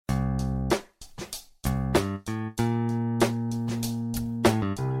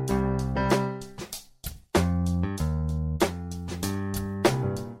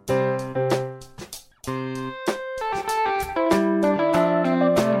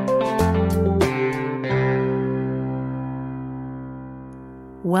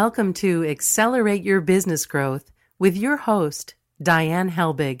Welcome to Accelerate Your Business Growth with your host, Diane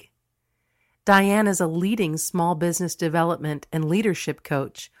Helbig. Diane is a leading small business development and leadership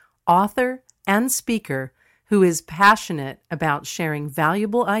coach, author, and speaker who is passionate about sharing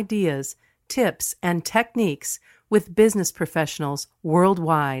valuable ideas, tips, and techniques with business professionals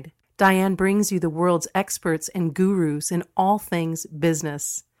worldwide. Diane brings you the world's experts and gurus in all things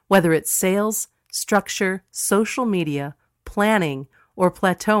business. Whether it's sales, structure, social media, planning, or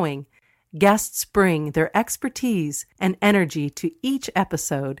plateauing, guests bring their expertise and energy to each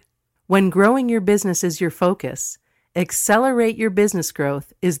episode. When growing your business is your focus, Accelerate Your Business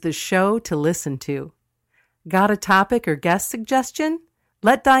Growth is the show to listen to. Got a topic or guest suggestion?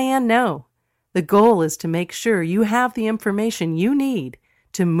 Let Diane know. The goal is to make sure you have the information you need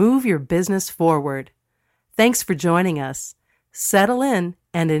to move your business forward. Thanks for joining us. Settle in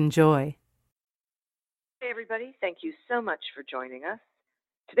and enjoy. Hey everybody, thank you so much for joining us.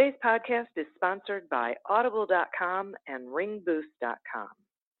 Today's podcast is sponsored by Audible.com and Ringboost.com.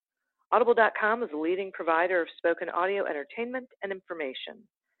 Audible.com is a leading provider of spoken audio entertainment and information.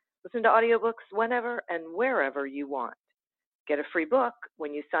 Listen to audiobooks whenever and wherever you want. Get a free book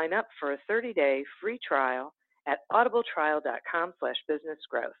when you sign up for a 30-day free trial at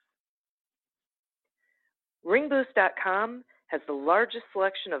audibletrial.com/businessgrowth. Ringboost.com has the largest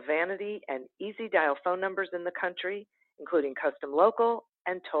selection of vanity and easy dial phone numbers in the country, including custom local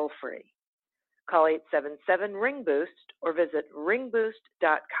and toll-free. Call 877-RING-BOOST or visit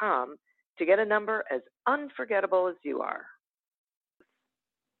ringboost.com to get a number as unforgettable as you are.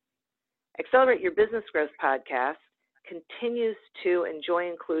 Accelerate Your Business Growth podcast continues to enjoy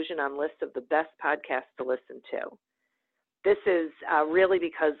inclusion on lists of the best podcasts to listen to. This is really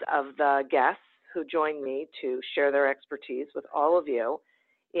because of the guests who join me to share their expertise with all of you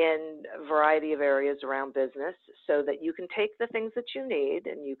in a variety of areas around business so that you can take the things that you need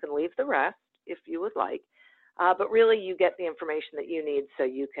and you can leave the rest if you would like, but really you get the information that you need so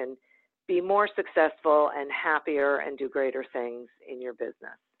you can be more successful and happier and do greater things in your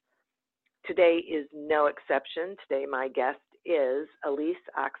business. Today is no exception. Today my guest is Elise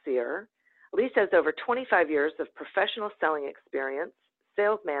Axier. Elise has over 25 years of professional selling experience,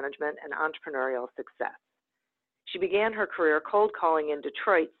 sales management, and entrepreneurial success. She began her career cold calling in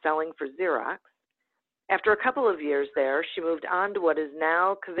Detroit selling for Xerox. After a couple of years there, she moved on to what is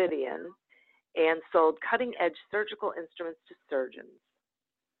now Covidien and sold cutting-edge surgical instruments to surgeons.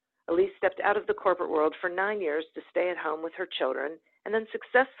 Elise stepped out of the corporate world for 9 years to stay at home with her children and then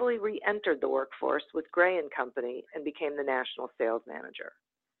successfully re-entered the workforce with Gray & Company and became the national sales manager.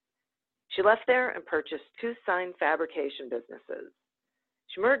 She left there and purchased 2 sign fabrication businesses.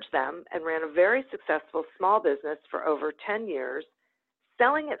 She merged them and ran a very successful small business for over 10 years,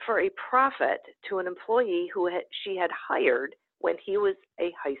 selling it for a profit to an employee who she had hired when he was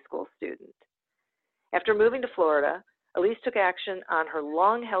a high school student. After moving to Florida, Elise took action on her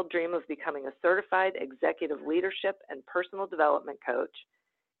long-held dream of becoming a certified executive leadership and personal development coach,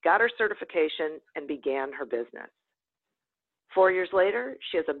 got her certification, and began her business. 4 years later,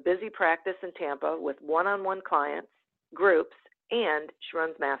 she has a busy practice in Tampa with one-on-one clients, groups, and she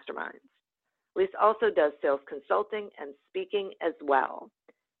runs masterminds. Elise also does sales consulting and speaking as well.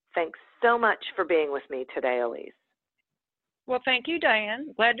 Thanks so much for being with me today, Elise. Well, thank you,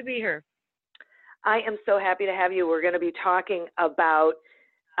 Diane. Glad to be here. I am so happy to have you. We're going to be talking about,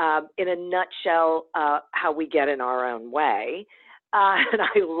 in a nutshell, how we get in our own way. And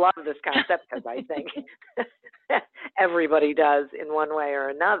I love this concept because I think everybody does in one way or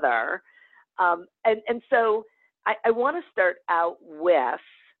another. And so I want to start out with,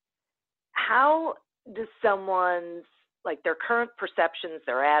 how does someone's, like their current perceptions,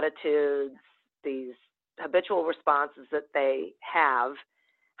 their attitudes, these habitual responses that they have,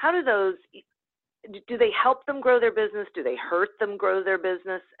 how do they help them grow their business? Do they hurt them grow their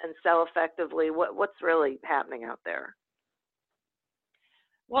business and sell effectively? What's really happening out there?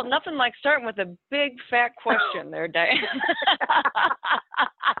 Well, nothing like starting with a big fat question there, Diane.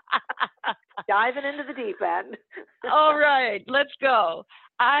 Diving into the deep end. All right, let's go.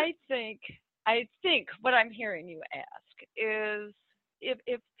 I think what I'm hearing you ask is,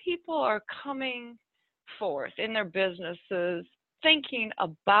 if people are coming forth in their businesses thinking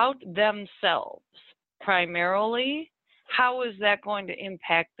about themselves primarily, how is that going to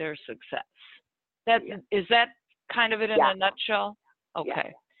impact their success? Is that kind of it in a nutshell?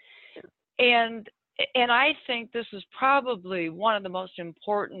 Okay. Yeah. And I think this is probably one of the most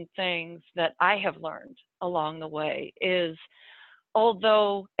important things that I have learned along the way is,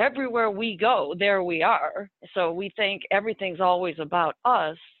 although everywhere we go, there we are, so we think everything's always about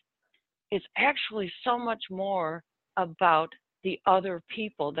us, it's actually so much more about the other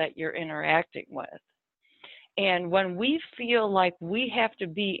people that you're interacting with. And when we feel like we have to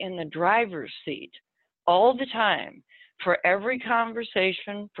be in the driver's seat all the time for every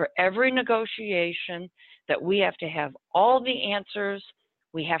conversation, for every negotiation, that we have to have all the answers,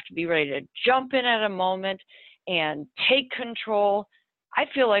 we have to be ready to jump in at a moment and take control, I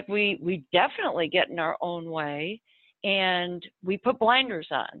feel like we definitely get in our own way, and we put blinders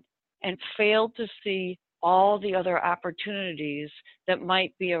on and fail to see all the other opportunities that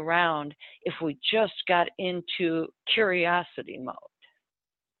might be around if we just got into curiosity mode.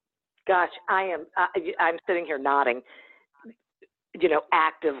 Gosh, I'm sitting here nodding,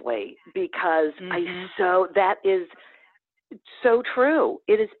 actively, because that is so true.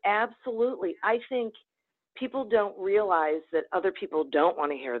 It is absolutely. I think people don't realize that other people don't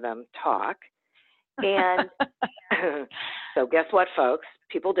want to hear them talk. And so guess what, folks?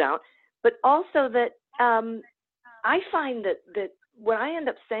 People don't. But also that I find that what I end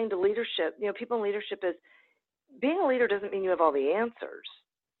up saying to leadership, people in leadership, is being a leader doesn't mean you have all the answers.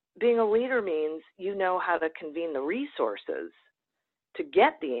 Being a leader means you know how to convene the resources to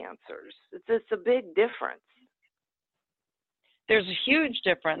get the answers. It's a big difference. There's a huge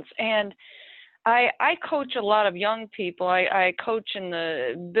difference. And I coach a lot of young people. I coach in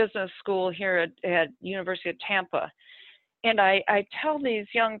the business school here at University of Tampa. And I tell these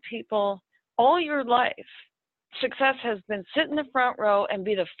young people, all your life, success has been sit in the front row and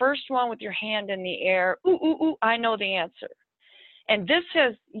be the first one with your hand in the air. Ooh, ooh, ooh, I know the answer. And this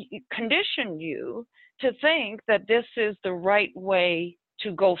has conditioned you to think that this is the right way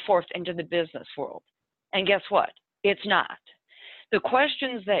to go forth into the business world. And guess what? It's not. The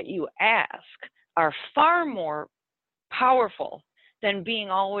questions that you ask are far more powerful than being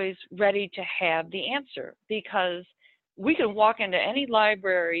always ready to have the answer, because we can walk into any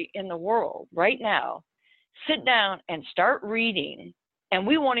library in the world right now, sit down and start reading, and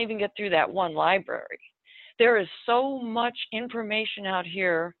we won't even get through that one library. There is so much information out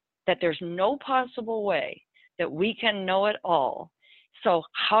here that there's no possible way that we can know it all. So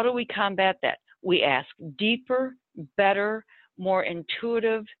how do we combat that? We ask deeper, better, more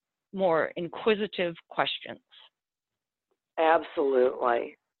intuitive, more inquisitive questions.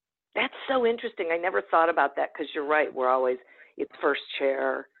 Absolutely. That's so interesting. I never thought about that, because you're right. We're always, it's first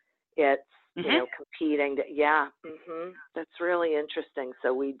chair, it's, competing. That's really interesting.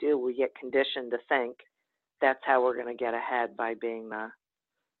 So we get conditioned to think that's how we're going to get ahead, by being the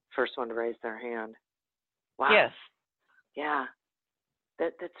first one to raise their hand. Wow. Yes. Yeah.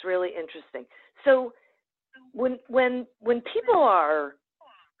 That's really interesting. So when people are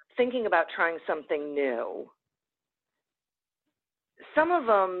thinking about trying something new, some of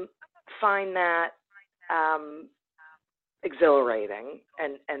them find that exhilarating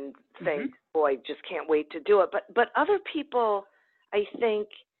and think, boy, just can't wait to do it. But other people, I think,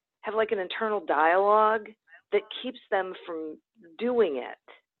 have like an internal dialogue that keeps them from doing it.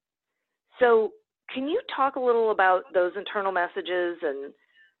 So can you talk a little about those internal messages and,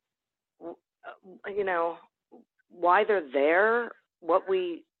 why they're there,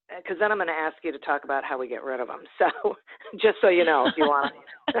 because then I'm going to ask you to talk about how we get rid of them. So just so you know, if you want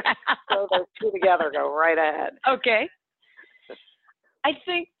to throw those two together, go right ahead. Okay. I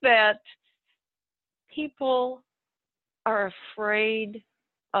think that people are afraid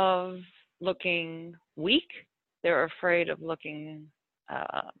of looking weak. They're afraid of looking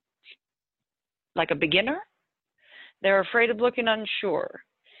like a beginner. They're afraid of looking unsure.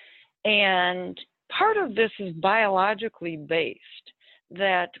 And part of this is biologically based,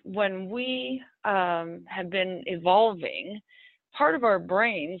 that when we have been evolving, part of our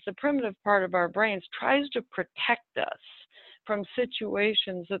brains, the primitive part of our brains, tries to protect us from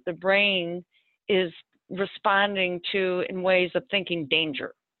situations that the brain is responding to in ways of thinking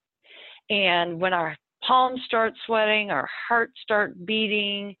danger. And when our palms start sweating, our hearts start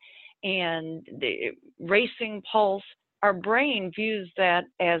beating, and the racing pulse, our brain views that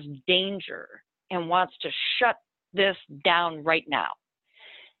as danger and wants to shut this down right now.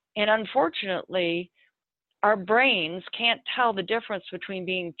 And unfortunately, our brains can't tell the difference between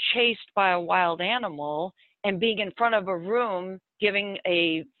being chased by a wild animal and being in front of a room giving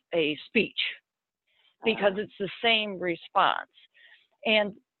a speech, because it's the same response.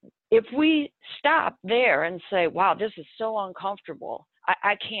 And if we stop there and say, wow, this is so uncomfortable,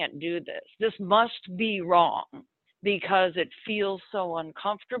 I can't do this, this must be wrong because it feels so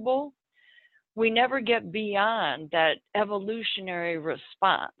uncomfortable, we never get beyond that evolutionary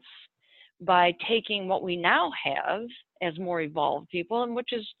response by taking what we now have as more evolved people, and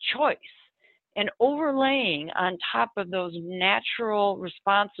which is choice, and overlaying on top of those natural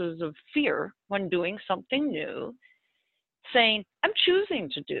responses of fear when doing something new, saying, I'm choosing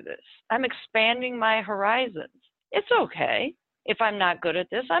to do this. I'm expanding my horizons. It's okay if I'm not good at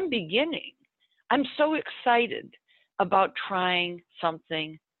this. I'm beginning. I'm so excited about trying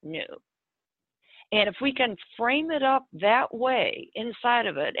something new. And if we can frame it up that way inside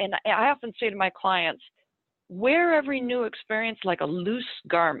of it, and I often say to my clients, wear every new experience like a loose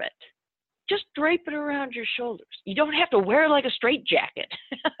garment. Just drape it around your shoulders. You don't have to wear it like a straitjacket.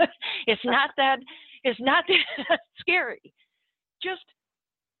 It's not that scary. Just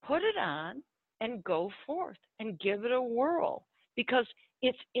put it on and go forth and give it a whirl, because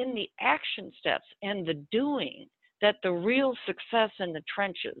it's in the action steps and the doing that the real success in the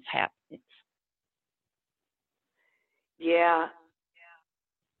trenches happens. Yeah.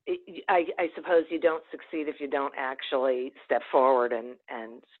 I suppose you don't succeed if you don't actually step forward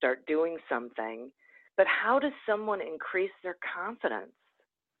and start doing something. But how does someone increase their confidence?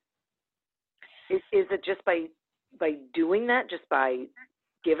 Is it just by doing that, just by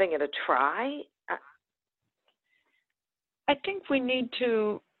giving it a try? I think we need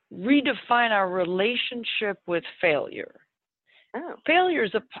to redefine our relationship with failure. Oh. Failure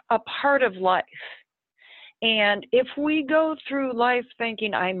is a part of life. And if we go through life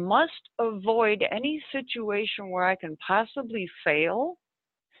thinking, I must avoid any situation where I can possibly fail,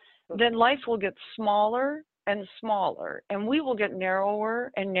 then life will get smaller and smaller, and we will get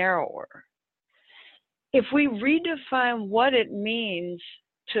narrower and narrower. If we redefine what it means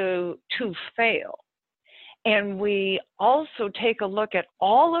to fail, and we also take a look at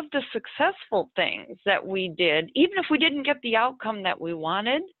all of the successful things that we did, even if we didn't get the outcome that we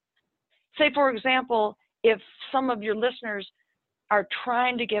wanted. Say, for example, if some of your listeners are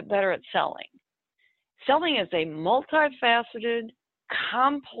trying to get better at selling. Selling is a multifaceted,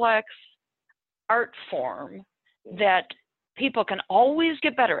 complex art form that people can always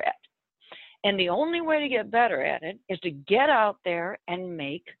get better at. And the only way to get better at it is to get out there and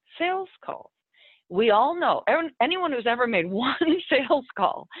make sales calls. We all know, anyone who's ever made one sales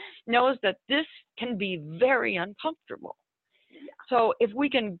call knows that this can be very uncomfortable. So if we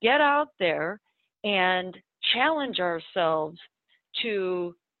can get out there and challenge ourselves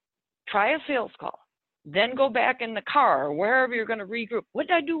to try a sales call, then go back in the car or wherever you're going to regroup. What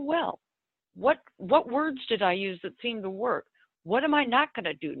did I do well? What words did I use that seemed to work? What am I not going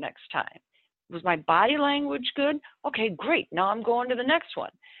to do next time? Was my body language good? Okay, great. Now I'm going to the next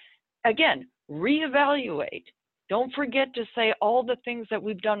one. Again, reevaluate. Don't forget to say all the things that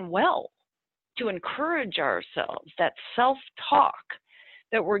we've done well to encourage ourselves, that self-talk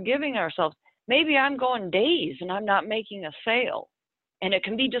that we're giving ourselves. Maybe I'm going days and I'm not making a sale, and it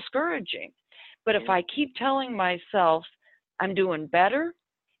can be discouraging. But if I keep telling myself I'm doing better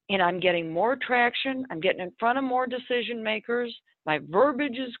and I'm getting more traction, I'm getting in front of more decision makers, my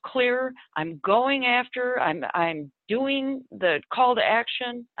verbiage is clear, I'm going after, I'm doing the call to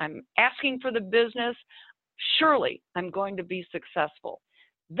action, I'm asking for the business, surely I'm going to be successful.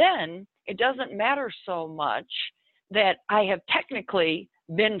 Then it doesn't matter so much that I have technically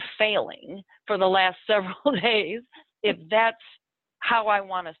been failing for the last several days, if that's how I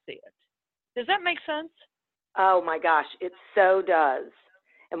want to see it. Does that make sense? Oh my gosh, it so does.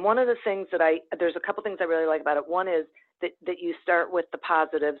 And one of the things that there's a couple things I really like about it. One is that you start with the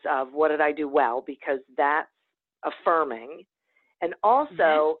positives of what did I do well, because that's affirming. And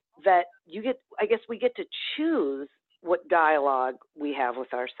also that we get to choose what dialogue we have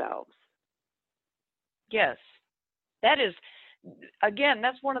with ourselves. Yes. That is, again,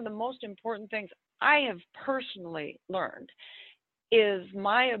 that's one of the most important things I have personally learned, is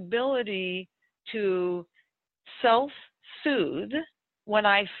my ability to self-soothe when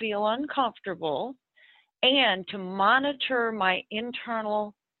I feel uncomfortable and to monitor my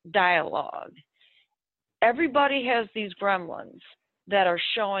internal dialogue. Everybody has these gremlins that are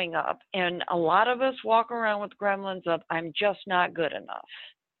showing up, and a lot of us walk around with gremlins of I'm just not good enough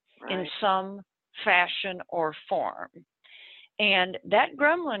in some fashion or form. And that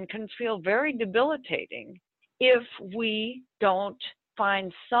gremlin can feel very debilitating if we don't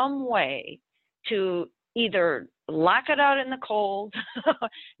find some way to either lock it out in the cold,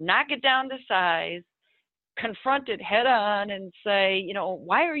 knock it down to size, confront it head on and say,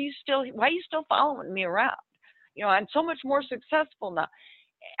 why are you still following me around? I'm so much more successful now.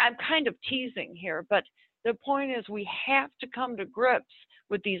 I'm kind of teasing here, but the point is we have to come to grips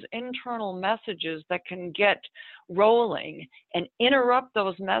with these internal messages that can get rolling and interrupt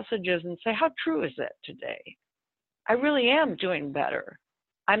those messages and say, how true is it today? I really am doing better.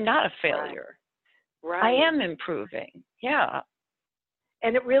 I'm not a failure. Right. I am improving. Yeah.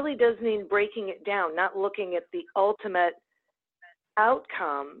 And it really does mean breaking it down, not looking at the ultimate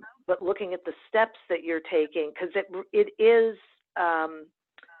outcome, but looking at the steps that you're taking, because it is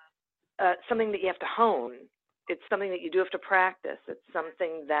something that you have to hone. It's something that you do have to practice. It's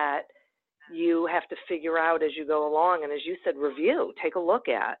something that you have to figure out as you go along. And as you said, review, take a look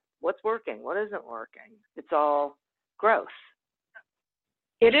at what's working, what isn't working. It's all growth.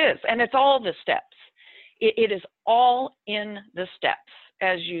 It is, and it's all the steps. It is all in the steps,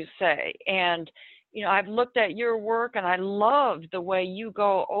 as you say. And, you know, I've looked at your work, and I love the way you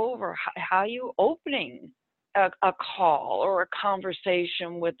go over how you opening a call or a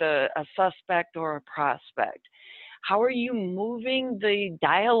conversation with a suspect or a prospect. How are you moving the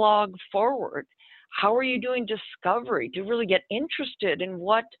dialogue forward? How are you doing discovery to really get interested in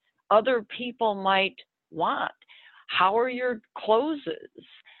what other people might want? How are your closes?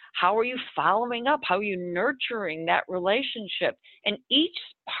 How are you following up? How are you nurturing that relationship? And each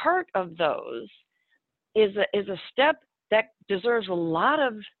part of those is a step that deserves a lot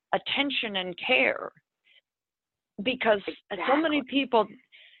of attention and care, because so many people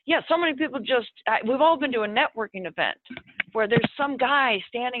just, we've all been to a networking event where there's some guy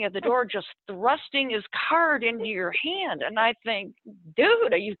standing at the door just thrusting his card into your hand. And I think,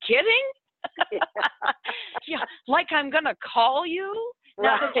 dude, are you kidding? Yeah, like I'm going to call you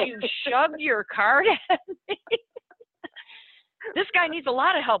now that you've shoved your card at me. This guy needs a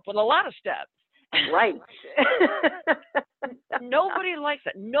lot of help with a lot of steps. Right. Nobody likes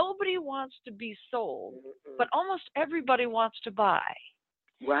that. Nobody wants to be sold, but almost everybody wants to buy.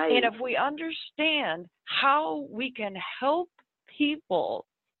 Right. And if we understand how we can help people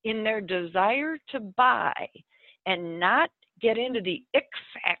in their desire to buy and not get into the ick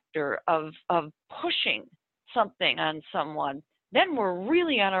factor of pushing something on someone, then we're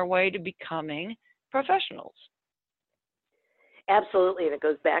really on our way to becoming professionals. Absolutely. And it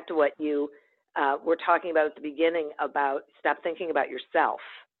goes back to what you were talking about at the beginning about stop thinking about yourself.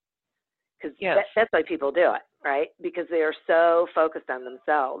 Because that's why people do it, right? Because they are so focused on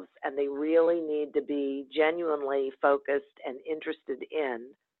themselves, and they really need to be genuinely focused and interested in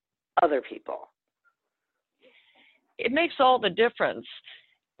other people. It makes all the difference.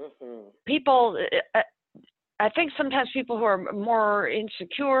 Mm-hmm. People, I think sometimes people who are more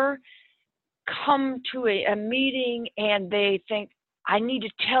insecure come to a meeting and they think, I need to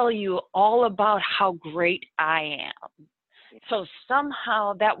tell you all about how great I am. So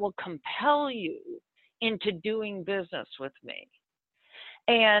somehow that will compel you into doing business with me.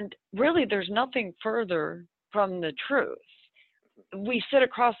 And really, there's nothing further from the truth. We sit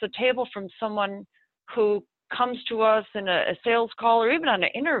across the table from someone who comes to us in a sales call or even on an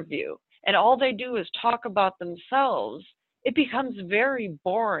interview, and all they do is talk about themselves. It becomes very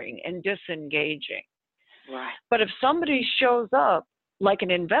boring and disengaging. Right. But if somebody shows up like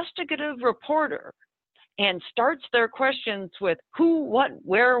an investigative reporter and starts their questions with who, what,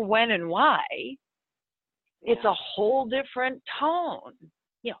 where, when, and why, it's a whole different tone.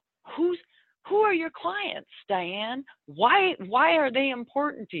 You know, who are your clients, Diane? Why are they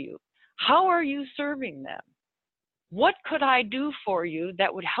important to you? How are you serving them? What could I do for you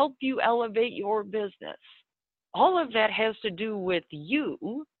that would help you elevate your business? All of that has to do with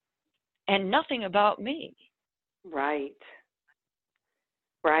you and nothing about me. Right.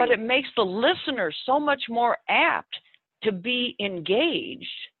 But it makes the listener so much more apt to be engaged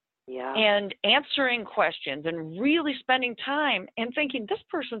and answering questions and really spending time and thinking, this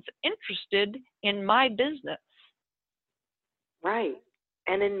person's interested in my business. Right.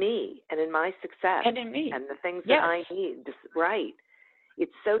 And in me and in my success. And in me. And the things that I need. Right.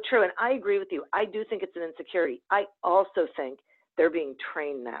 It's so true. And I agree with you. I do think it's an insecurity. I also think they're being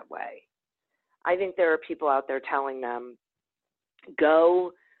trained that way. I think there are people out there telling them,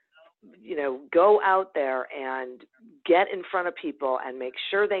 go out there and get in front of people and make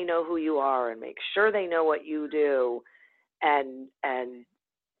sure they know who you are and make sure they know what you do. And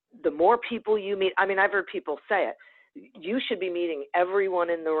the more people you meet, I mean, I've heard people say it, you should be meeting everyone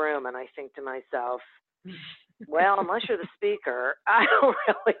in the room. And I think to myself, well, unless you're the speaker, I don't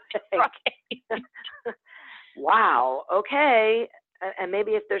really think. Right. Wow. Okay. And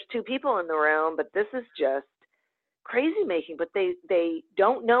maybe if there's two people in the room, but this is just crazy making, but they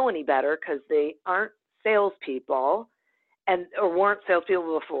don't know any better because they aren't salespeople or weren't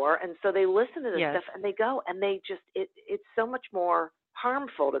salespeople before. And so they listen to this stuff and they go and they just, it's so much more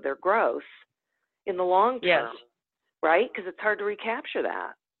harmful to their growth in the long term, right? Because it's hard to recapture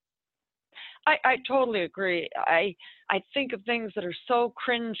that. I totally agree. I think of things that are so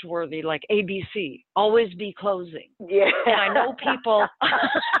cringeworthy, like ABC, always be closing. Yeah. And I know people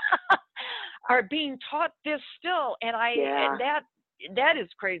are being taught this still, and and that is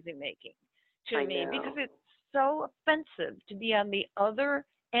crazy making to me because so offensive to be on the other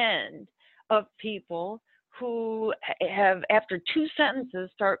end of people who have, after 2 sentences,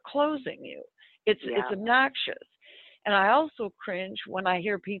 start closing you. It's obnoxious. And I also cringe when I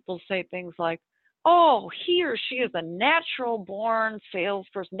hear people say things like, oh, he or she is a natural born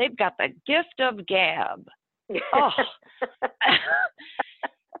salesperson. They've got the gift of gab. Oh,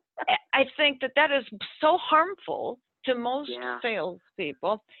 I think that is so harmful to most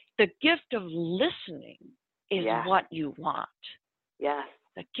salespeople. The gift of listening is what you want. Yes.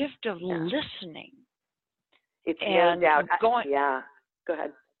 The gift of listening. It's no doubt. Go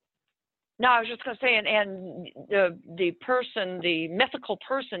ahead. No, I was just going to say, and the mythical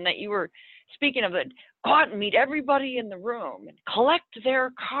person that you were speaking of, that go out and meet everybody in the room and collect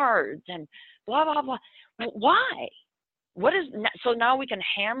their cards and blah, blah, blah. Why? So now we can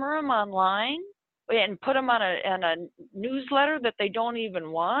hammer them online and put them on a newsletter that they don't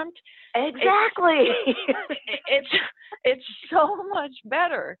even want? Exactly. It's so much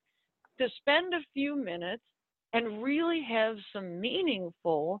better to spend a few minutes and really have some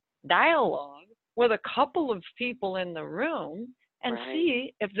meaningful dialogue with a couple of people in the room and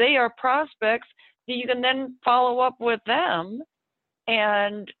see if they are prospects that you can then follow up with them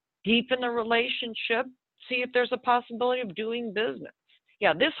and deepen the relationship, see if there's a possibility of doing business.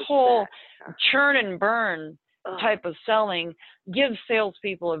 Yeah, this whole churn and burn type of selling gives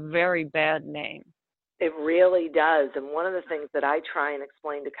salespeople a very bad name. It really does. And one of the things that I try and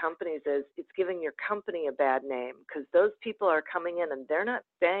explain to companies is it's giving your company a bad name, because those people are coming in and they're not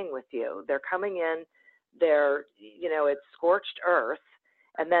staying with you. They're coming in, it's scorched earth,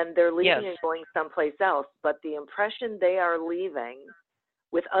 and then they're leaving and going someplace else. But the impression they are leaving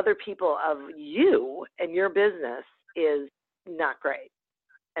with other people of you and your business is not great.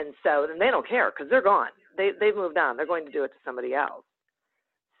 And so then they don't care because they're gone. They've moved on. They're going to do it to somebody else.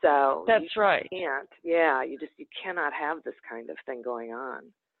 So that's right. You cannot have this kind of thing going on.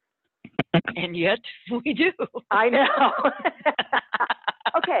 And yet we do. I know.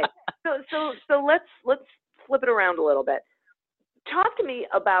 Okay. So let's flip it around a little bit. Talk to me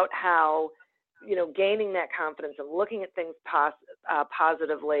about how, gaining that confidence and looking at things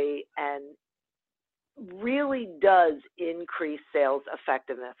positively and really does increase sales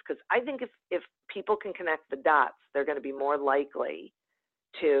effectiveness. Because I think if people can connect the dots, they're going to be more likely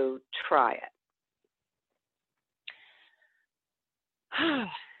to try it.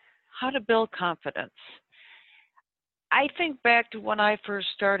 How to build confidence. I think back to when I first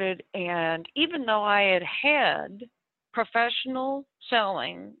started, and even though I had professional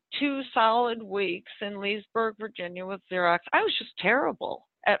selling 2 solid weeks in Leesburg, Virginia with Xerox, I was just terrible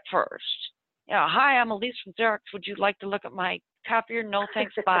at first. Hi, I'm Elise from Xerox. Would you like to look at my copier? No,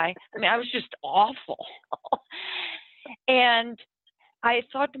 thanks, bye. I mean, I was just awful. And I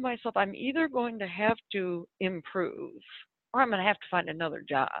thought to myself, I'm either going to have to improve or I'm going to have to find another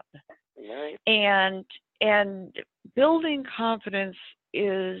job. Right. And building confidence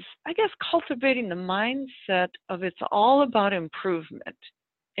is, I guess, cultivating the mindset of it's all about improvement.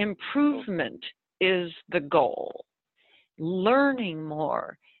 Improvement is the goal. Learning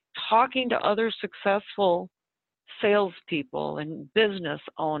more, talking to other successful salespeople and business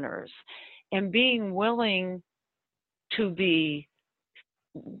owners, and being willing to be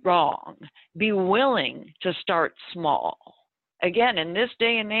wrong, be willing to start small. Again, in this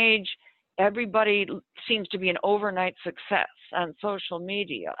day and age, everybody seems to be an overnight success on social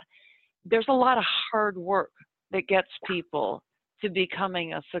media. There's a lot of hard work that gets people to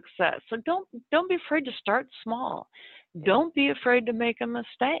becoming a success. So don't be afraid to start small. Don't be afraid to make a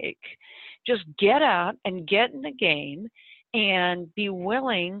mistake. Just get out and get in the game and be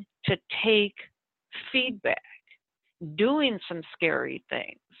willing to take feedback, doing some scary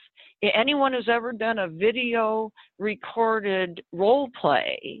things. Anyone who's ever done a video recorded role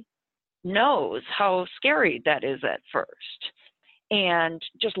play knows how scary that is at first. And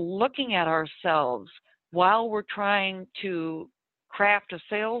just looking at ourselves while we're trying to craft a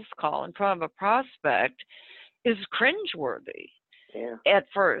sales call in front of a prospect is cringeworthy at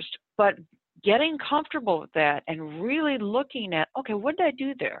first. But getting comfortable with that and really looking at, okay, what did I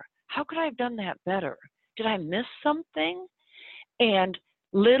do there? How could I have done that better? Did I miss something? And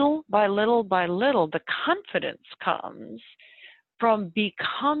little by little by little, the confidence comes from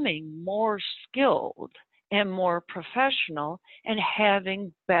becoming more skilled and more professional and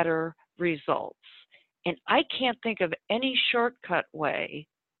having better results. And I can't think of any shortcut way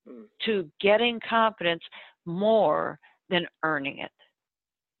to getting confidence more than earning it.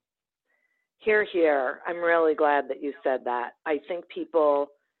 Hear, hear. I'm really glad that you said that. I think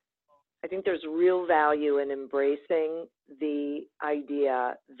there's real value in embracing the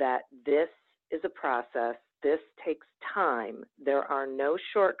idea that this is a process This takes time. There are no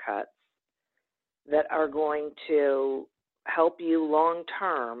shortcuts that are going to help you long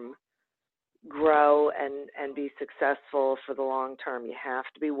term grow and be successful for the long term. You have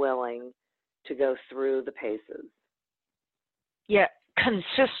to be willing to go through the paces. Yeah,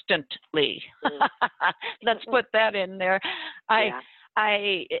 consistently. Let's put that in there.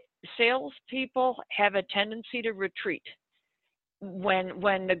 Salespeople have a tendency to retreat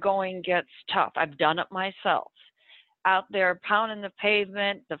when the going gets tough. I've done it myself. Out there pounding the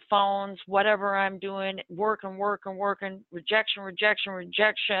pavement, the phones, whatever I'm doing, working,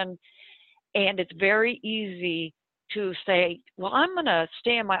 rejection. And it's very easy to say, well, I'm going to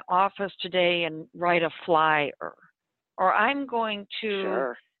stay in my office today and write a flyer, or I'm going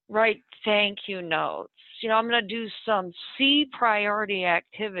to write thank you notes. I'm going to do some C priority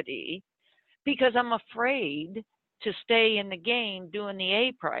activity because I'm afraid to stay in the game doing the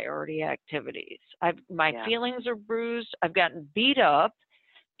A priority activities. My feelings are bruised. I've gotten beat up,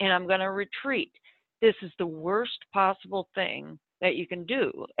 and I'm going to retreat. This is the worst possible thing that you can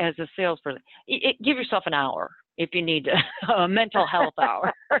do as a salesperson. Give yourself an hour if you need a mental health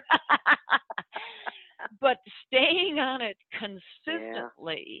hour. But staying on it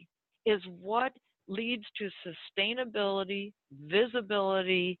consistently is what leads to sustainability,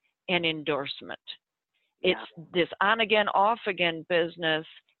 visibility, and endorsement. It's this on-again, off-again business.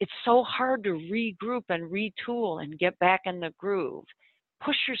 It's so hard to regroup and retool and get back in the groove.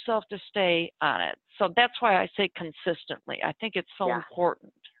 Push yourself to stay on it. So that's why I say consistently. I think it's so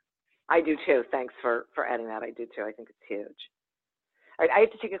important. I do too. Thanks for adding that. I do too. I think it's huge. All right, I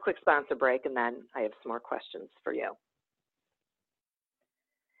have to take a quick sponsor break, and then I have some more questions for you.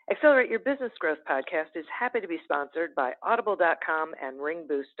 Accelerate Your Business Growth podcast is happy to be sponsored by Audible.com and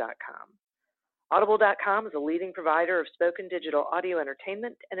RingBoost.com. Audible.com is a leading provider of spoken digital audio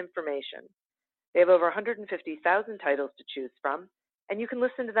entertainment and information. They have over 150,000 titles to choose from, and you can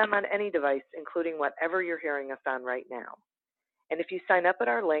listen to them on any device, including whatever you're hearing us on right now. And if you sign up at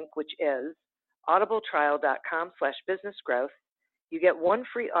our link, which is audibletrial.com/businessgrowth, you get one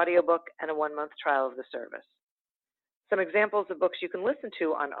free audiobook and a 1-month trial of the service. Some examples of books you can listen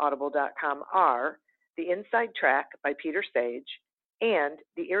to on audible.com are The Inside Track by Peter Sage and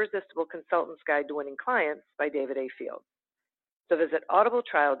The Irresistible Consultant's Guide to Winning Clients by David A. Fields. So visit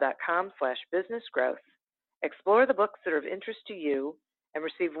audibletrial.com/businessgrowth, explore the books that are of interest to you, and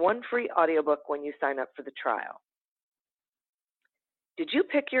receive one free audiobook when you sign up for the trial. Did you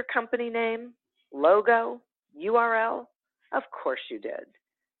pick your company name, logo, URL? Of course you did.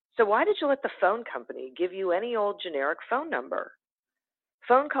 So why did you let the phone company give you any old generic phone number?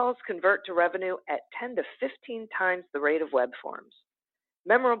 Phone calls convert to revenue at 10 to 15 times the rate of web forms.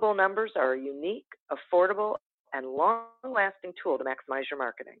 Memorable numbers are a unique, affordable, and long-lasting tool to maximize your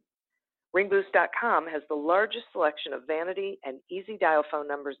marketing. RingBoost.com has the largest selection of vanity and easy dial phone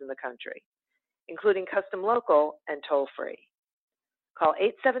numbers in the country, including custom local and toll-free. Call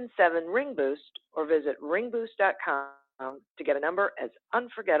 877-RING-BOOST or visit ringboost.com to get a number as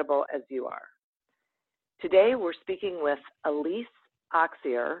unforgettable as you are. Today we're speaking with Elise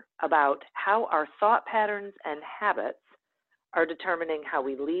Oxier about how our thought patterns and habits are determining how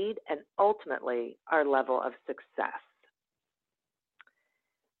we lead and ultimately our level of success.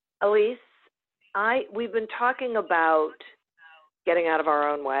 Elise, we've been talking about getting out of our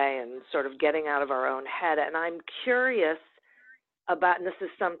own way and sort of getting out of our own head, and I'm curious about, and this is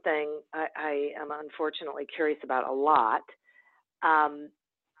something I am unfortunately curious about a lot.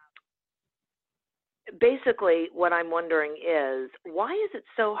 Basically, what I'm wondering is, why is it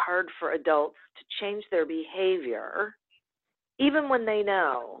so hard for adults to change their behavior, even when they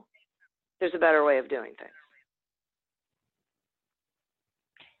know there's a better way of doing things?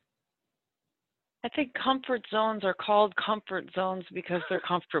 I think comfort zones are called comfort zones because they're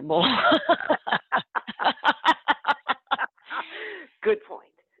comfortable. Good point.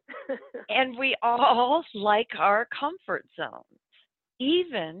 And we all like our comfort zones.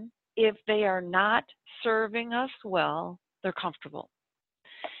 Even if they are not serving us well, they're comfortable.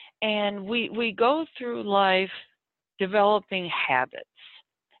 And we go through life developing habits.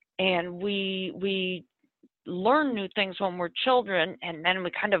 And we learn new things when we're children, and then we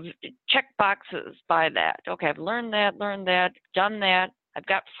kind of check boxes by that. Okay, I've learned that, done that. I've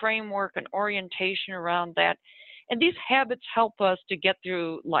got framework and orientation around that. And these habits help us to get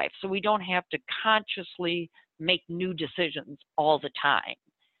through life, so we don't have to consciously make new decisions all the time.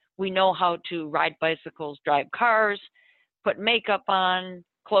 We know how to ride bicycles, drive cars, put makeup on,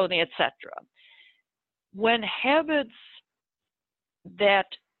 clothing, etc. When habits that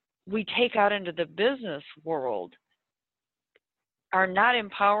we take out into the business world are not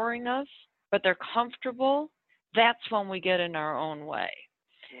empowering us, but they're comfortable, that's when we get in our own way.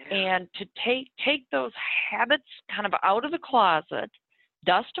 Yeah. And to take those habits kind of out of the closet,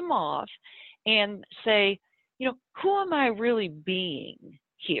 dust them off, and say, who am I really being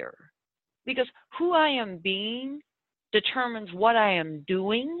here? Because who I am being determines what I am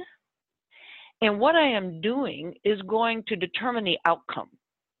doing, and what I am doing is going to determine the outcome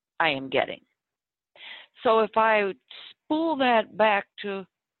I am getting. So if I spool that back to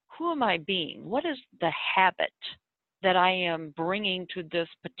who am I being? What is the habit that I am bringing to this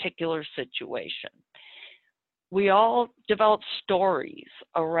particular situation? We all develop stories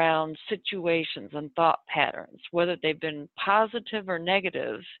around situations and thought patterns, whether they've been positive or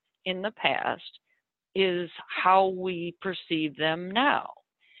negative in the past, is how we perceive them now.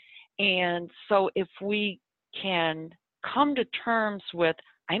 And so if we can come to terms with,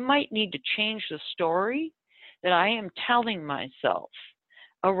 I might need to change the story that I am telling myself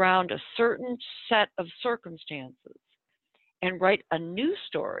around a certain set of circumstances, and write a new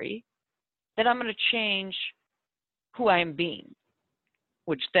story, then I'm going to change who I am being,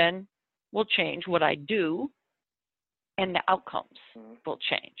 which then will change what I do, and the outcomes will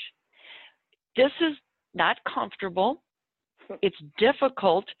change. This is not comfortable. It's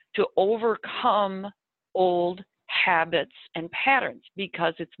difficult to overcome old habits and patterns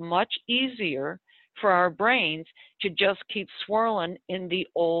because it's much easier for our brains to just keep swirling in the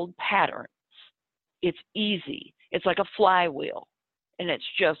old patterns. It's easy. It's like a flywheel, and it's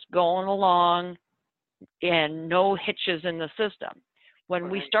just going along and no hitches in the system. When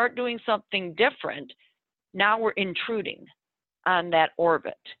we start doing something different, now we're intruding on that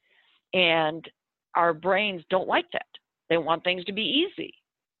orbit, and our brains don't like that. They want things to be easy.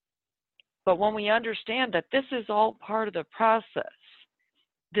 But when we understand that this is all part of the process,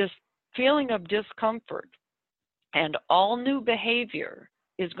 this feeling of discomfort and all new behavior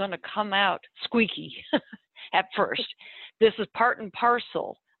is going to come out squeaky at first. This is part and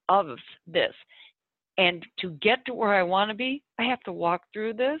parcel of this. And to get to where I want to be, I have to walk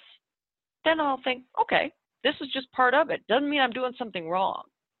through this. Then I'll think, okay, this is just part of it. Doesn't mean I'm doing something wrong.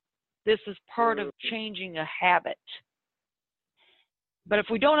 This is part of changing a habit. But if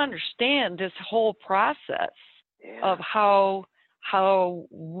we don't understand this whole process of how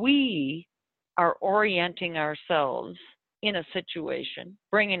we are orienting ourselves in a situation,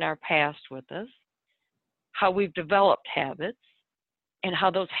 bringing our past with us, how we've developed habits, and how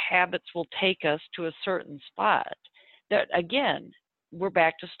those habits will take us to a certain spot, that again, we're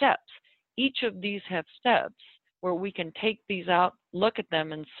back to steps. Each of these have steps where we can take these out, look at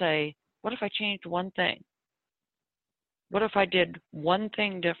them, and say, what if I changed one thing? What if I did one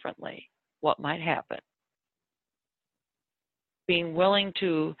thing differently? What might happen? Being willing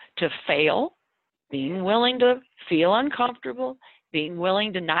to fail, being willing to feel uncomfortable, being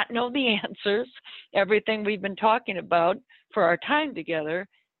willing to not know the answers, everything we've been talking about for our time together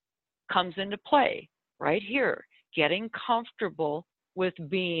comes into play right here. Getting comfortable with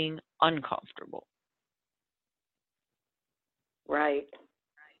being uncomfortable. Right.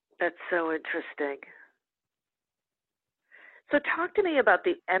 That's so interesting. So talk to me about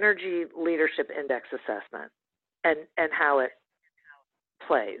the Energy Leadership Index assessment and how it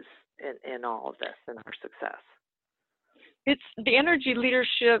plays in all of this and our success. It's the Energy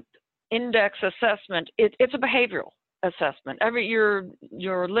Leadership Index assessment. It's a behavioral assessment.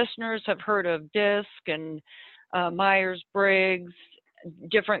 Your listeners have heard of DISC and Myers-Briggs,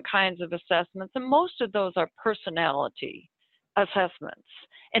 different kinds of assessments, and most of those are personality assessments.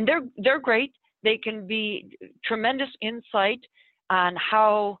 And they're great. They can be tremendous insight on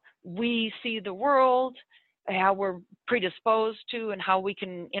how we see the world, how we're predisposed to, and how we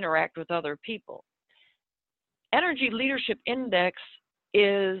can interact with other people. Energy Leadership Index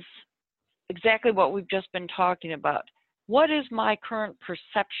is exactly what we've just been talking about. What is my current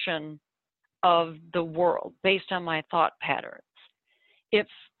perception of the world based on my thought patterns? If,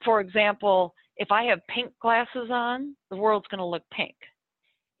 for example, if I have pink glasses on, the world's going to look pink.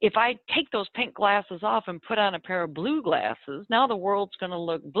 If I take those pink glasses off and put on a pair of blue glasses, now the world's going to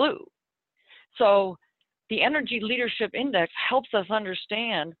look blue. So the Energy Leadership Index helps us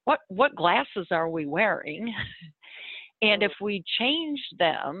understand what glasses are we wearing, and if we change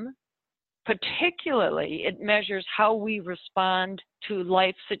them, particularly it measures how we respond to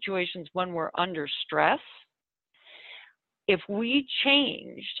life situations when we're under stress. If we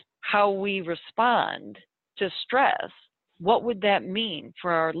changed how we respond to stress, what would that mean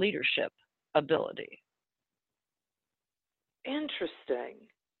for our leadership ability? Interesting.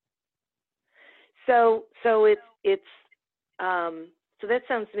 So that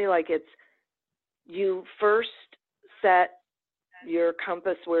sounds to me like it's you first set your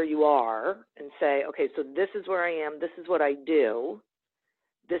compass where you are and say, okay, so this is where I am, this is what I do,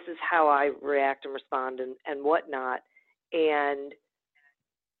 this is how I react and respond and whatnot, and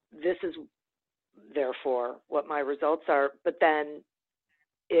this is therefore what my results are. But then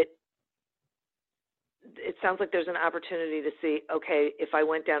it sounds like there's an opportunity to see, okay, if I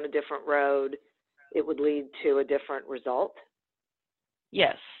went down a different road, it would lead to a different result.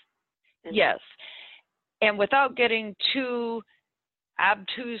 Yes. Yes. And without getting too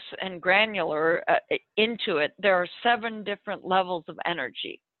obtuse and granular into it, there are 7 different levels of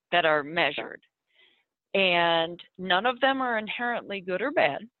energy that are measured. And none of them are inherently good or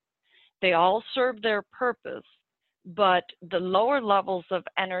bad. They all serve their purpose, but the lower levels of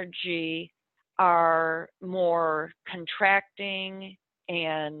energy are more contracting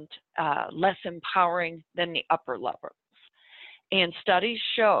and less empowering than the upper levels. And studies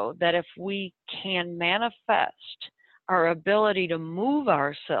show that if we can manifest our ability to move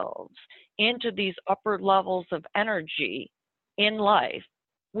ourselves into these upper levels of energy in life,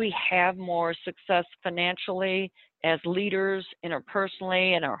 we have more success financially, as leaders,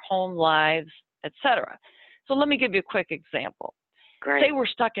 interpersonally, in our home lives, etc. So let me give you a quick example. Great. Say we're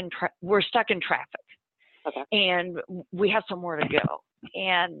stuck in traffic, okay, and we have somewhere to go.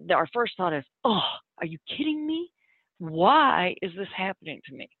 And our first thought is, oh, are you kidding me? Why is this happening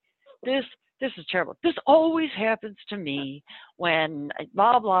to me? This is terrible. This always happens to me when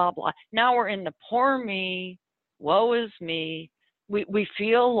blah, blah, blah. Now we're in the poor me, woe is me. We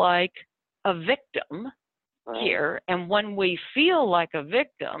feel like a victim here. And when we feel like a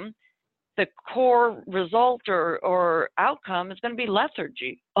victim, the core result or outcome is going to be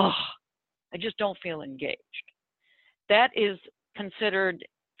lethargy. Oh, I just don't feel engaged. That is considered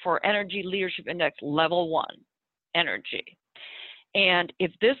for Energy Leadership Index level 1 energy. And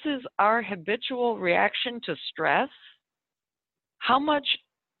if this is our habitual reaction to stress, how much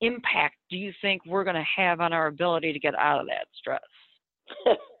impact do you think we're going to have on our ability to get out of that stress?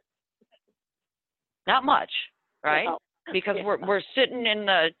 Not much, right? No. Because we're sitting in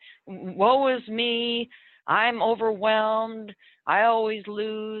the woe is me, I'm overwhelmed, I always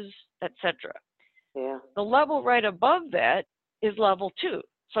lose, etc. Yeah. The level right above that is level 2.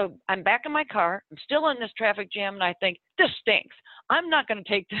 So I'm back in my car, I'm still in this traffic jam, and I think, this stinks. I'm not going to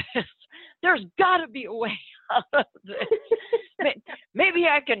take this. There's got to be a way out of this. Maybe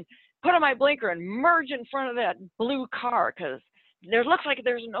I can put on my blinker and merge in front of that blue car because there looks like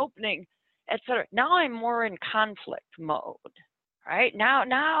there's an opening, etc. Now I'm more in conflict mode, right?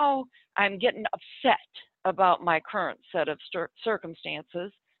 Now I'm getting upset about my current set of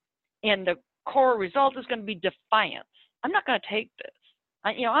circumstances, and the core result is going to be defiance. I'm not going to take this.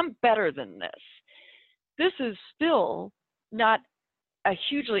 I'm better than this. This is still not a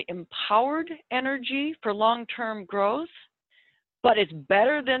hugely empowered energy for long-term growth, but it's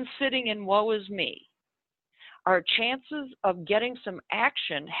better than sitting in woe is me. Our chances of getting some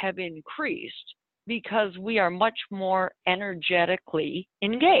action have increased because we are much more energetically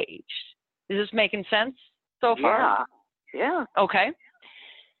engaged. Is this making sense so far? Yeah. Okay.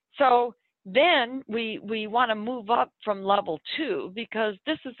 So then we want to move up from level 2 because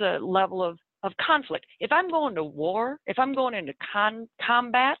this is a level of conflict. If I'm going to war, if I'm going into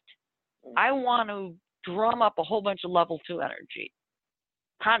combat, I want to drum up a whole bunch of level 2 energy.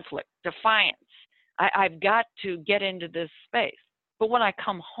 Conflict, defiance. I've got to get into this space. But when I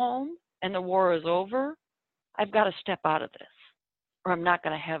come home and the war is over, I've got to step out of this or I'm not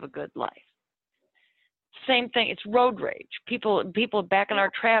going to have a good life. Same thing, it's road rage. People back in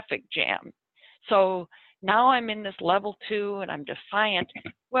our traffic jam. So now I'm in this level 2 and I'm defiant.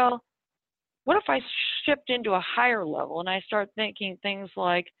 Well, what if I shift into a higher level and I start thinking things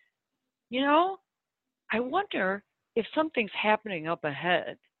like, I wonder if something's happening up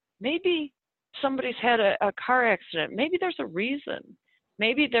ahead. Maybe somebody's had a car accident. Maybe there's a reason.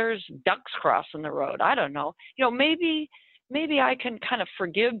 Maybe there's ducks crossing the road. I don't know. Maybe I can kind of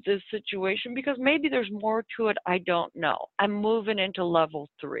forgive this situation because maybe there's more to it I don't know. I'm moving into level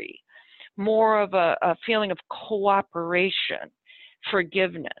 3, more of a feeling of cooperation,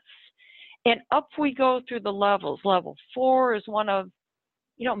 forgiveness. And up we go through the levels. Level 4 is one of,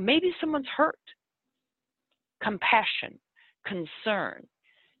 maybe someone's hurt. Compassion, concern.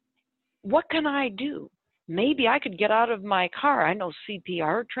 What can I do? Maybe I could get out of my car. I know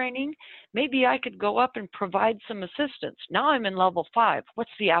CPR training. Maybe I could go up and provide some assistance. Now I'm in level 5.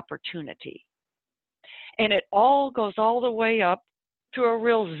 What's the opportunity? And it all goes all the way up to a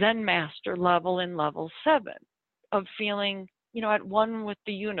real Zen master level in level 7 of feeling, at one with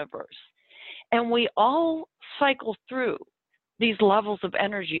the universe. And we all cycle through these levels of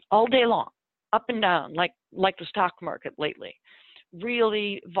energy all day long, up and down, like the stock market lately.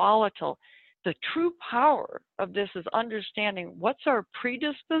 really volatile. The true power of this is understanding what's our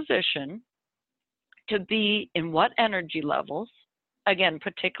predisposition to be in what energy levels, again,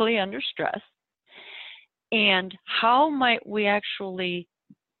 particularly under stress, and how might we actually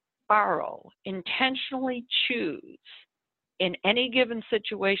borrow, intentionally choose in any given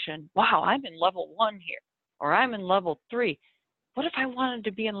situation, wow, I'm in level 1 here, or I'm in level 3. What if I wanted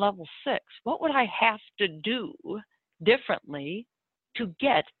to be in level 6? What would I have to do differently to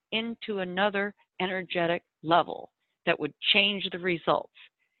get into another energetic level that would change the results?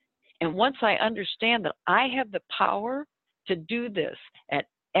 And once I understand that I have the power to do this at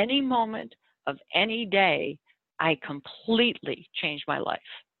any moment of any day, I completely change my life.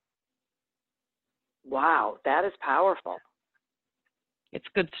 Wow, that is powerful. It's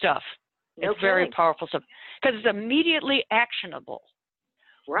good stuff. No It's very kidding. powerful stuff because it's immediately actionable.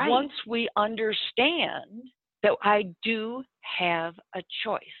 Right. Once we understand that I do have a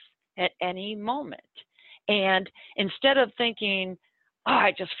choice at any moment. And instead of thinking, oh,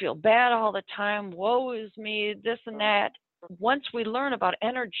 I just feel bad all the time, woe is me, this and that, once we learn about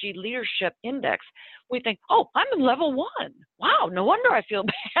Energy Leadership Index, we think, oh, I'm in level 1. Wow, no wonder I feel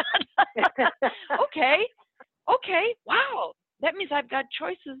bad. Okay, wow. That means I've got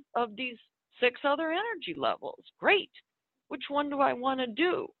choices of these 6 other energy levels. Great. Which one do I want to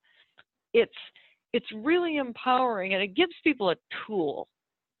do? It's really empowering, and it gives people a tool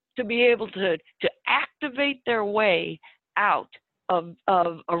to be able to activate their way out of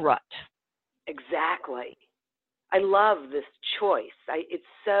a rut. Exactly. I love this choice. It's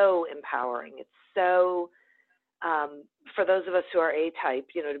so empowering. It's so, for those of us who are A-type,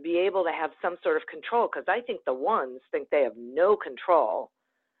 to be able to have some sort of control, because I think the ones think they have no control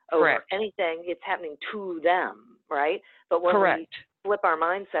over Correct. anything. It's happening to them, right? But when Correct. we flip our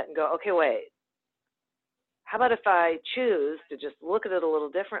mindset and go, okay, wait, how about if I choose to just look at it a little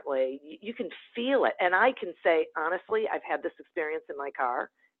differently? You can feel it. And I can say, honestly, I've had this experience in my car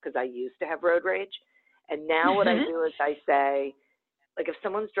because I used to have road rage. And now what I do is I say, like if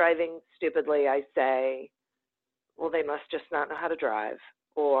someone's driving stupidly, I say, well, they must just not know how to drive,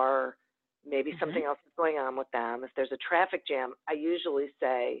 or maybe something else is going on with them. If there's a traffic jam, I usually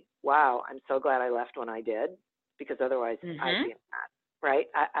say, wow, I'm so glad I left when I did, because otherwise I'd be mad, right?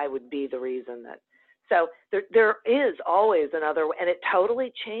 I would be the reason that. So there is always another way, and it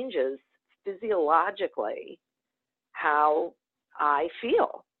totally changes physiologically how I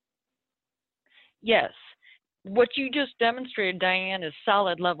feel. Yes. What you just demonstrated, Diane, is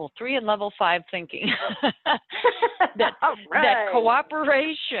solid level 3 and level 5 thinking. that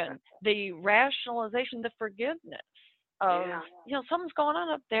cooperation, the rationalization, the forgiveness of, something's going on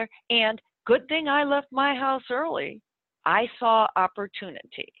up there. And good thing I left my house early. I saw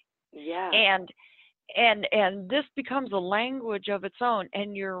opportunity. Yeah. And this becomes a language of its own.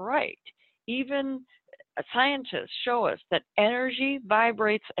 And you're right. Even scientists show us that energy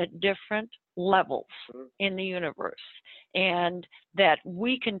vibrates at different levels in the universe, and that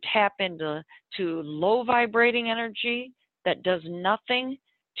we can tap into low vibrating energy that does nothing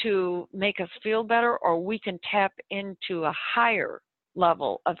to make us feel better, or we can tap into a higher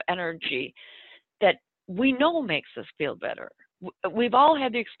level of energy that we know makes us feel better. We've all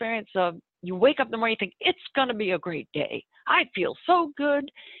had the experience of you wake up in the morning, you think, it's going to be a great day. I feel so good.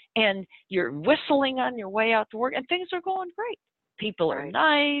 And you're whistling on your way out to work, and things are going great. People are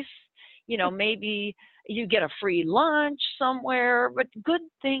nice. Maybe you get a free lunch somewhere, but good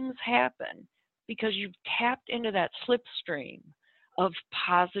things happen because you've tapped into that slipstream of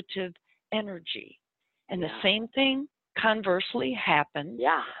positive energy. And the same thing, conversely, happens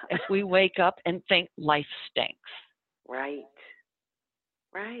if we wake up and think life stinks. Right.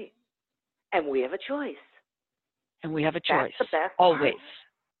 And we have a choice. And we have a choice. That's the best always. Part.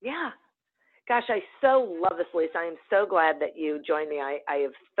 Yeah. Gosh, I so love this, Lisa. I am so glad that you joined me. I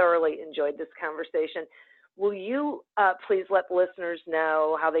have thoroughly enjoyed this conversation. Will you please let the listeners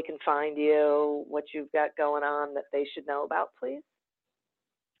know how they can find you, what you've got going on that they should know about, please?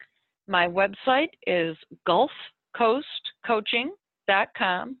 My website is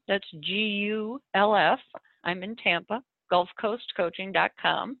gulfcoastcoaching.com. That's GULF. I'm in Tampa,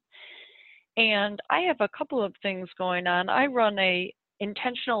 gulfcoastcoaching.com. And I have a couple of things going on. I run a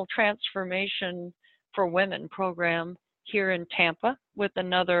intentional transformation for women program here in Tampa with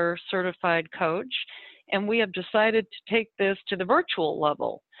another certified coach. And we have decided to take this to the virtual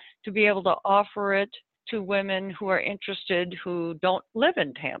level to be able to offer it to women who are interested who don't live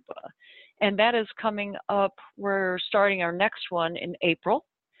in Tampa. And that is coming up. We're starting our next one in April.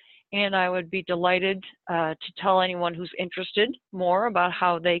 And I would be delighted to tell anyone who's interested more about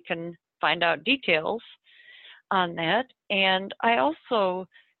how they can find out details on that. And I also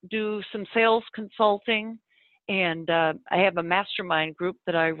do some sales consulting, and I have a mastermind group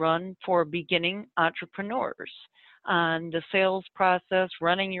that I run for beginning entrepreneurs on the sales process,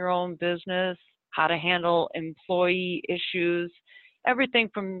 running your own business, how to handle employee issues, everything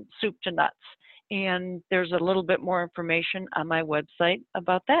from soup to nuts. And there's a little bit more information on my website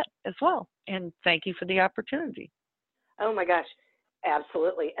about that as well. And thank you for the opportunity. Oh my gosh,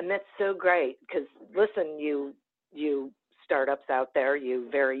 absolutely. And that's so great because listen, you startups out there, you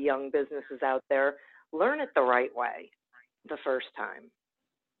very young businesses out there, learn it the right way the first time.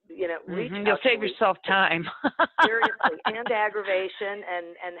 You know, you'll save yourself time. Seriously, and aggravation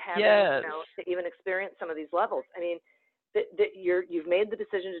and having, yes. To even experience some of these levels. I mean, you've made the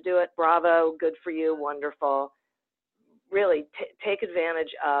decision to do it. Bravo, good for you, wonderful. Really, take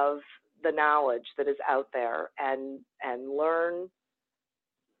advantage of the knowledge that is out there and learn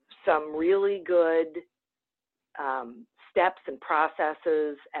some really good steps and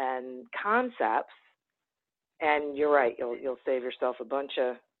processes and concepts. And you're right, you'll save yourself a bunch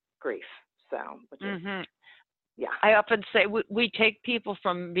of grief. So, which is, yeah. I often say we take people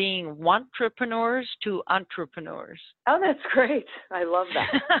from being wantrepreneurs to entrepreneurs. Oh, that's great. I love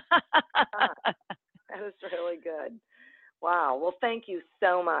that. That is really good. Wow. Well, thank you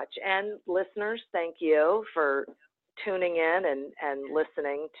so much. And listeners, thank you for tuning in and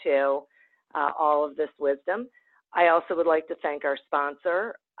listening to all of this wisdom. I also would like to thank our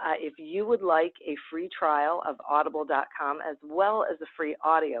sponsor. If you would like a free trial of audible.com as well as a free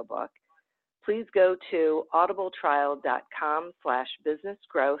audiobook, please go to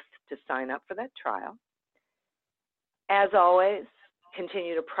audibletrial.com/businessgrowth to sign up for that trial. As always,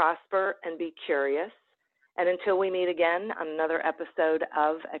 continue to prosper and be curious. And until we meet again on another episode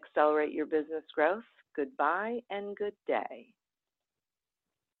of Accelerate Your Business Growth, goodbye and good day.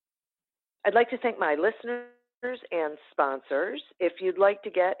 I'd like to thank my listeners and sponsors. If you'd like to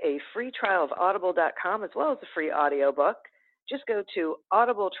get a free trial of audible.com as well as a free audiobook, just go to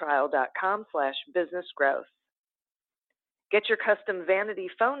audibletrial.com/businessgrowth. Get your custom vanity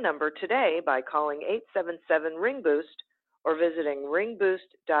phone number today by calling 877-RING-BOOST or visiting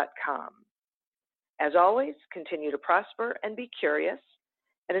ringboost.com. As always, continue to prosper and be curious.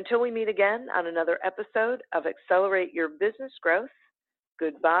 And until we meet again on another episode of Accelerate Your Business Growth,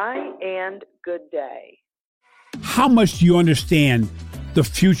 goodbye and good day. How much do you understand the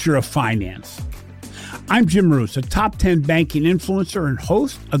future of finance? I'm Jim Marous, a top 10 banking influencer and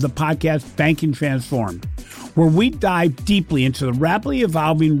host of the podcast Banking Transformed, where we dive deeply into the rapidly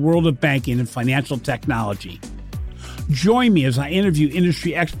evolving world of banking and financial technology. Join me as I interview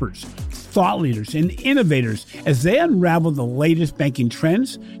industry experts, thought leaders, and innovators as they unravel the latest banking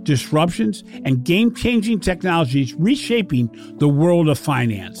trends, disruptions, and game-changing technologies reshaping the world of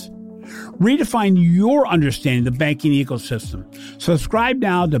finance. Redefine your understanding of the banking ecosystem. Subscribe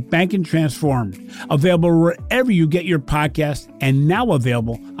now to Banking Transformed, available wherever you get your podcast and now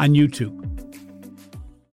available on YouTube.